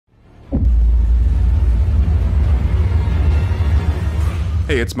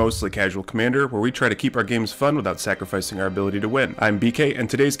Hey, it's Mostly Casual Commander, where we try to keep our games fun without sacrificing our ability to win. I'm BK, and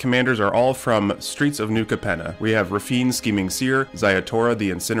today's commanders are all from Streets of New Capenna. We have Raffine, Scheming Seer, Ziatora, the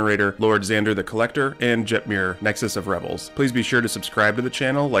Incinerator, Lord Xander, the Collector, and Jetmir, Nexus of Rebels. Please be sure to subscribe to the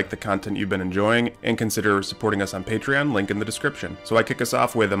channel, like the content you've been enjoying, and consider supporting us on Patreon, link in the description. So I kick us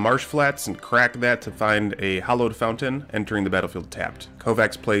off with a Marsh Flats and crack that to find a Hallowed Fountain, entering the battlefield tapped.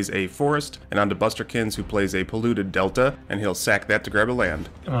 Kovacs plays a Forest, and onto Busterkins, who plays a Polluted Delta, and he'll sack that to grab a land.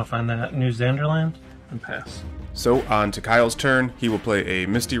 I'm gonna find that New Xanderland and pass. So on to Kyle's turn, he will play a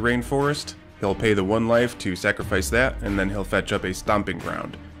Misty Rainforest. He'll pay the 1 life to sacrifice that, and then he'll fetch up a Stomping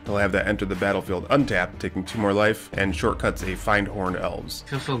Ground. He'll have that enter the battlefield untapped, taking 2 more life, and shortcuts a Findhorn Elves. I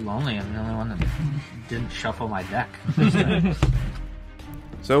feel so lonely. I'm the only one that didn't shuffle my deck.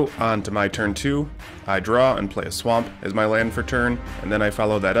 So on to my turn 2, I draw and play a Swamp as my land for turn, and then I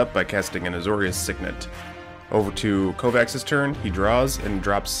follow that up by casting an Azorius Signet. Over to Kovacs' turn, he draws and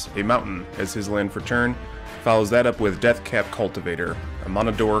drops a Mountain as his land for turn, follows that up with Deathcap Cultivator, a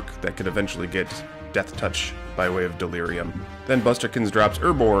mono dork that could eventually get Death Touch by way of Delirium. Then Busterkins drops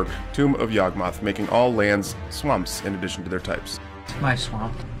Urborg, Tomb of Yawgmoth, making all lands swamps in addition to their types. My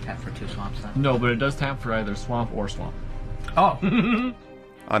swamp. Tap for 2 swamps then. No, but it does tap for either swamp or swamp. Oh!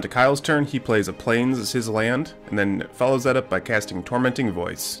 On to Kyle's turn, he plays a Plains as his land, and then follows that up by casting Tormenting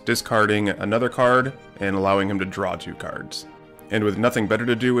Voice, discarding another card, and allowing him to draw 2 cards. And with nothing better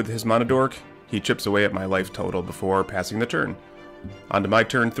to do with his Monodork, he chips away at my life total before passing the turn. On to my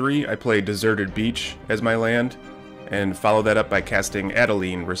turn 3, I play Deserted Beach as my land, and follow that up by casting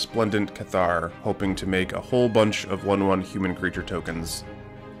Adeline, Resplendent Cathar, hoping to make a whole bunch of 1/1 human creature tokens.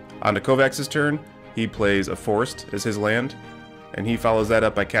 On to Kovacs' turn, he plays a Forest as his land, and he follows that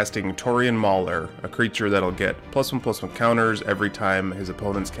up by casting Taurian Mauler, a creature that'll get +1/+1 counters every time his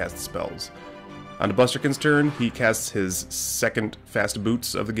opponents cast spells. On to Busterkin's turn, he casts his second Fast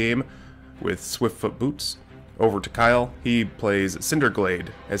Boots of the game with Swiftfoot Boots. Over to Kyle, he plays Cinderglade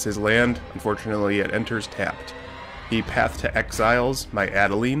as his land. Unfortunately, it enters tapped. He Path to Exiles my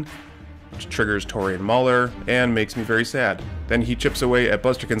Adeline, which triggers Taurian Mauler and makes me very sad. Then he chips away at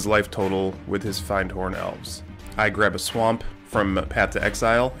Busterkin's life total with his Findhorn Elves. I grab a Swamp from Path to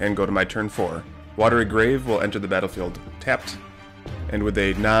Exile and go to my turn 4. Watery Grave will enter the battlefield tapped, and with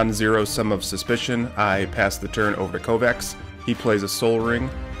a non-zero sum of suspicion, I pass the turn over to Kovacs. He plays a Soul Ring,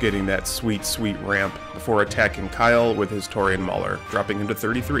 getting that sweet, sweet ramp before attacking Kyle with his Taurian Mauler, dropping him to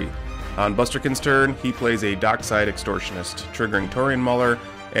 33. On Busterkin's turn, he plays a Dockside Extortionist, triggering Taurian Mauler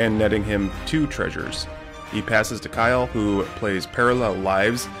and netting him 2 treasures. He passes to Kyle, who plays Parallel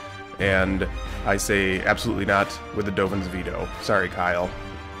Lives, and I say absolutely not with the Dovin's Veto. Sorry, Kyle.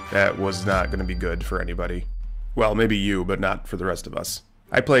 That was not going to be good for anybody. Well, maybe you, but not for the rest of us.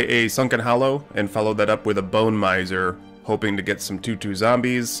 I play a Sunken Hollow and follow that up with a Bone Miser, hoping to get some 2/2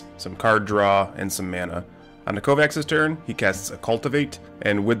 zombies, some card draw, and some mana. On to Kovacs' turn, he casts a Cultivate,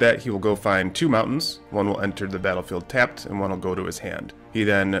 and with that he will go find 2 mountains. One will enter the battlefield tapped, and one will go to his hand. He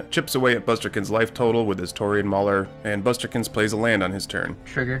then chips away at Busterkin's life total with his Taurian Mauler, and Busterkins plays a land on his turn.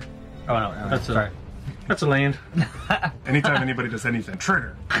 Trigger. Oh, no. That's a land. Anytime anybody does anything,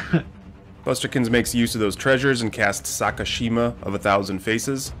 trigger. Busterkins makes use of those treasures and casts Sakashima of 1,000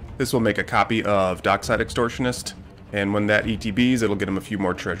 Faces. This will make a copy of Dockside Extortionist, and when that ETBs, it'll get him a few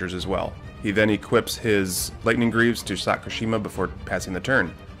more treasures as well. He then equips his Lightning Greaves to Sakashima before passing the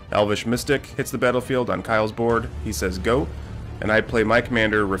turn. Elvish Mystic hits the battlefield on Kyle's board. He says go, and I play my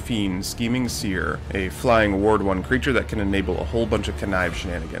commander Raffine, Scheming Seer, a flying Ward 1 creature that can enable a whole bunch of connive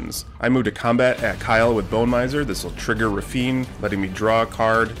shenanigans. I move to combat at Kyle with Bone Miser. This will trigger Raffine, letting me draw a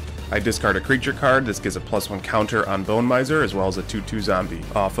card. I discard a creature card. This gives a +1 counter on Bone Miser, as well as a 2/2 zombie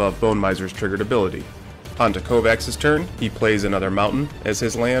off of Bone Miser's triggered ability. On to Kovacs' turn, he plays another mountain as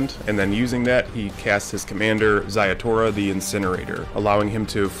his land, and then using that, he casts his commander, Ziatora the Incinerator, allowing him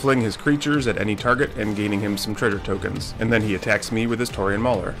to fling his creatures at any target and gaining him some treasure tokens. And then he attacks me with his Taurian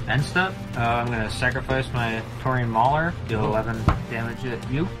Mauler. End step. I'm going to sacrifice my Taurian Mauler, deal 11 damage at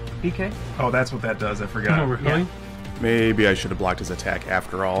you, BK. Oh, that's what that does, I forgot. Oh, really? Maybe I should have blocked his attack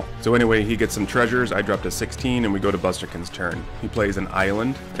after all. So anyway, he gets some treasures, I drop to 16, and we go to Busterkin's turn. He plays an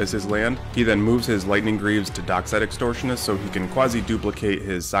island as his land. He then moves his Lightning Greaves to Dockside Extortionist so he can quasi-duplicate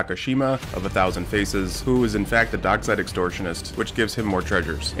his Sakashima of 1,000 Faces, who is in fact a Dockside Extortionist, which gives him more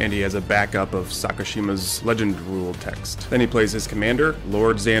treasures. And he has a backup of Sakashima's Legend Rule text. Then he plays his commander,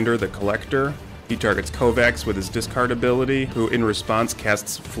 Lord Xander the Collector, He targets Kovacs with his discard ability, who in response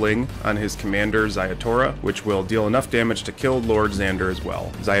casts Fling on his commander Ziatora, which will deal enough damage to kill Lord Xander as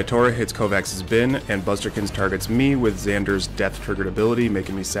well. Ziatora hits Kovacs' bin, and Busterkins targets me with Xander's death-triggered ability,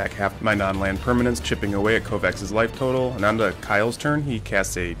 making me sack half my non-land permanents, chipping away at Kovacs' life total. And on to Kyle's turn, he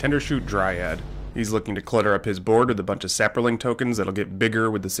casts a Tendershoot Dryad. He's looking to clutter up his board with a bunch of Sapperling tokens that'll get bigger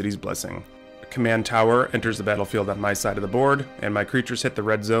with the city's blessing. Command Tower enters the battlefield on my side of the board, and my creatures hit the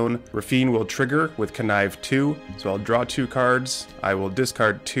red zone. Raffine will trigger with Connive 2, so I'll draw 2 cards. I will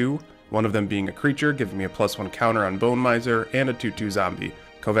discard 2, one of them being a creature, giving me a +1 counter on Bone Miser, and a 2/2 zombie.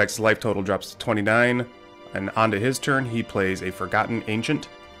 Kovacs' life total drops to 29, and onto his turn, he plays a Forgotten Ancient,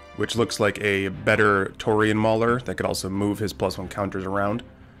 which looks like a better Taurian Mauler that could also move his +1 counters around.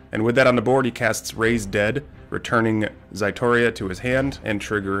 And with that on the board, he casts Raise Dead, returning Ziatora to his hand and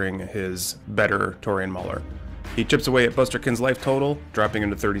triggering his better Taurian Mauler. He chips away at Busterkins' life total, dropping him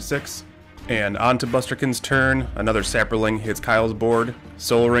to 36. And on to Busterkins' turn, another Sapperling hits Kyle's board.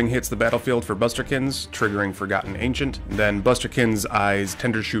 Soul Ring hits the battlefield for Busterkins, triggering Forgotten Ancient. Then Busterkins eyes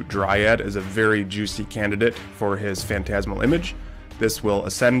Tendershoot Dryad as a very juicy candidate for his Phantasmal Image. This will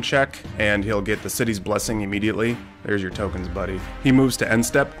ascend check, and he'll get the city's blessing immediately. There's your tokens, buddy. He moves to end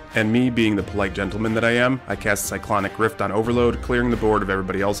step, and me being the polite gentleman that I am, I cast Cyclonic Rift on Overload, clearing the board of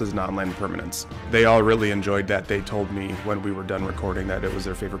everybody else's non-land permanents. They all really enjoyed that. They told me when we were done recording that it was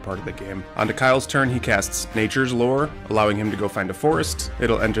their favorite part of the game. On to Kyle's turn, he casts Nature's Lore, allowing him to go find a forest.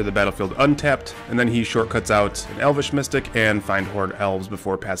 It'll enter the battlefield untapped, and then he shortcuts out an Elvish Mystic and find Horde Elves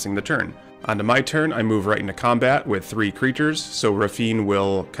before passing the turn. Onto my turn, I move right into combat with 3 creatures, so Raffine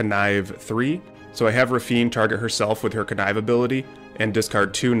will Connive 3. So I have Raffine target herself with her Connive ability, and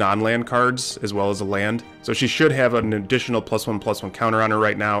discard 2 non-land cards, as well as a land. So she should have an additional +1/+1 counter on her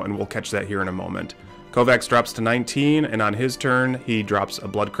right now, and we'll catch that here in a moment. Kovacs drops to 19, and on his turn, he drops a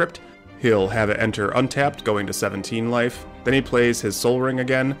Blood Crypt. He'll have it enter untapped, going to 17 life. Then he plays his Soul Ring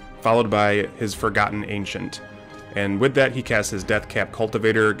again, followed by his Forgotten Ancient. And with that, he casts his Deathcap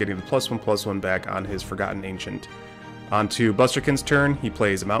Cultivator, getting the +1/+1 back on his Forgotten Ancient. On to Busterkins' turn, he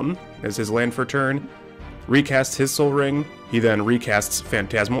plays a Mountain as his land for turn, recasts his Soul Ring, he then recasts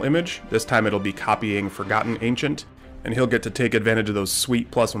Phantasmal Image. This time it'll be copying Forgotten Ancient, and he'll get to take advantage of those sweet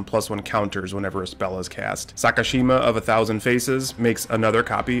 +1/+1 counters whenever a spell is cast. Sakashima of 1,000 Faces makes another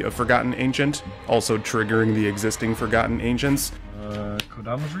copy of Forgotten Ancient, also triggering the existing Forgotten Ancients.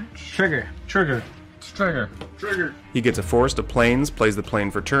 Kodama's Reach? Trigger. Trigger. Trigger. Trigger. He gets a Forest of Plains, plays the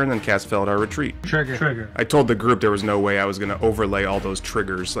plane for turn, then casts Feldar Retreat. Trigger. Trigger. I told the group there was no way I was going to overlay all those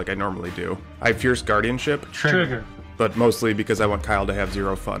triggers like I normally do. I have Fierce Guardianship, Trigger. but mostly because I want Kyle to have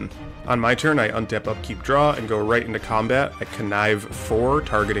 0 fun. On my turn, I untap Upkeep Draw and go right into combat. I Connive 4,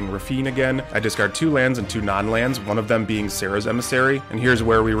 targeting Raffine again. I discard 2 lands and 2 non-lands, one of them being Sarah's Emissary, and here's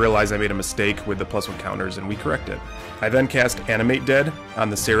where we realize I made a mistake with the +1 counters and we correct it. I then cast Animate Dead on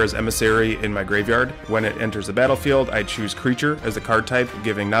the Sarah's Emissary in my graveyard. When it enters the battlefield, I choose Creature as the card type,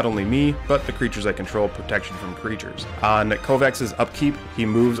 giving not only me, but the creatures I control protection from creatures. On Kovacs' upkeep, he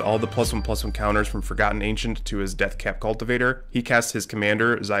moves all the +1/+1 counters from Forgotten Ancient to his Deathcap Cultivator. He casts his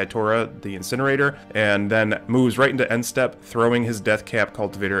commander, Ziatora, the Incinerator, and then moves right into end step, throwing his Deathcap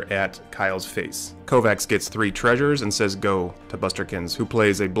Cultivator at Kyle's face. Kovacs gets 3 treasures and says go to Busterkins, who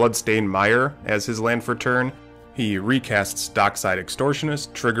plays a Bloodstained Mire as his land for turn. He recasts Dockside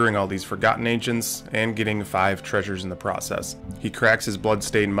Extortionist, triggering all these Forgotten Ancients, and getting 5 treasures in the process. He cracks his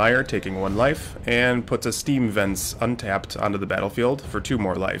Bloodstained Mire, taking 1 life, and puts a Steam Vents untapped onto the battlefield for 2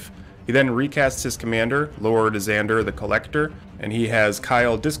 more life. He then recasts his commander, Lord Xander the Collector, and he has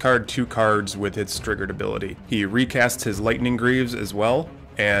Kyle discard 2 cards with its triggered ability. He recasts his Lightning Greaves as well,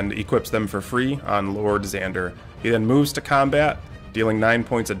 and equips them for free on Lord Xander. He then moves to combat, dealing 9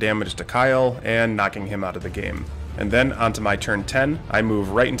 points of damage to Kyle and knocking him out of the game. And then onto my turn 10, I move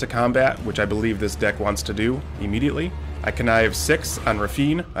right into combat, which I believe this deck wants to do immediately. I Connive 6 on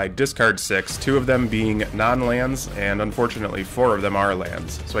Raffine, I discard 6, 2 of them being non-lands, and unfortunately 4 of them are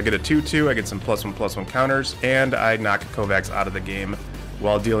lands. So I get a 2/2, I get some +1/+1 counters, and I knock Kovacs out of the game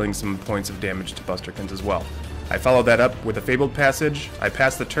while dealing some points of damage to Busterkins as well. I follow that up with a Fabled Passage, I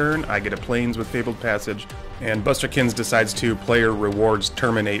pass the turn, I get a Plains with Fabled Passage, and Busterkins decides to player rewards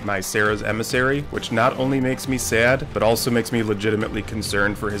terminate my Sarah's Emissary, which not only makes me sad, but also makes me legitimately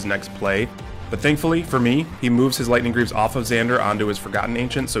concerned for his next play. But thankfully, for me, he moves his Lightning Greaves off of Xander onto his Forgotten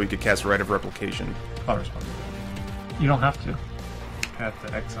Ancient so he could cast Rite of Replication. I'll respond. You don't have to. Have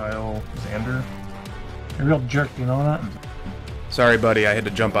to exile Xander. You're a real jerk, you know that? Sorry buddy, I had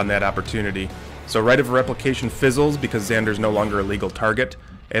to jump on that opportunity. So Rite of Replication fizzles because Xander's no longer a legal target.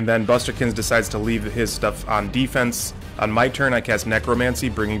 And then Busterkins decides to leave his stuff on defense. On my turn, I cast Necromancy,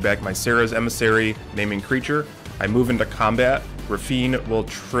 bringing back my Sarah's Emissary, naming creature. I move into combat. Raffine will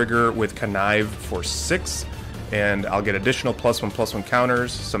trigger with Connive for 6, and I'll get additional +1/+1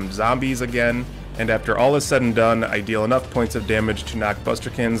 counters, some zombies again, and after all is said and done, I deal enough points of damage to knock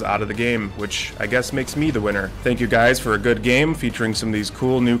Busterkins out of the game, which I guess makes me the winner. Thank you guys for a good game featuring some of these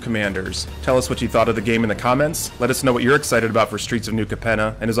cool new commanders. Tell us what you thought of the game in the comments, let us know what you're excited about for Streets of New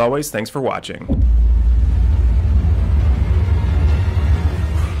Capenna, and as always, thanks for watching.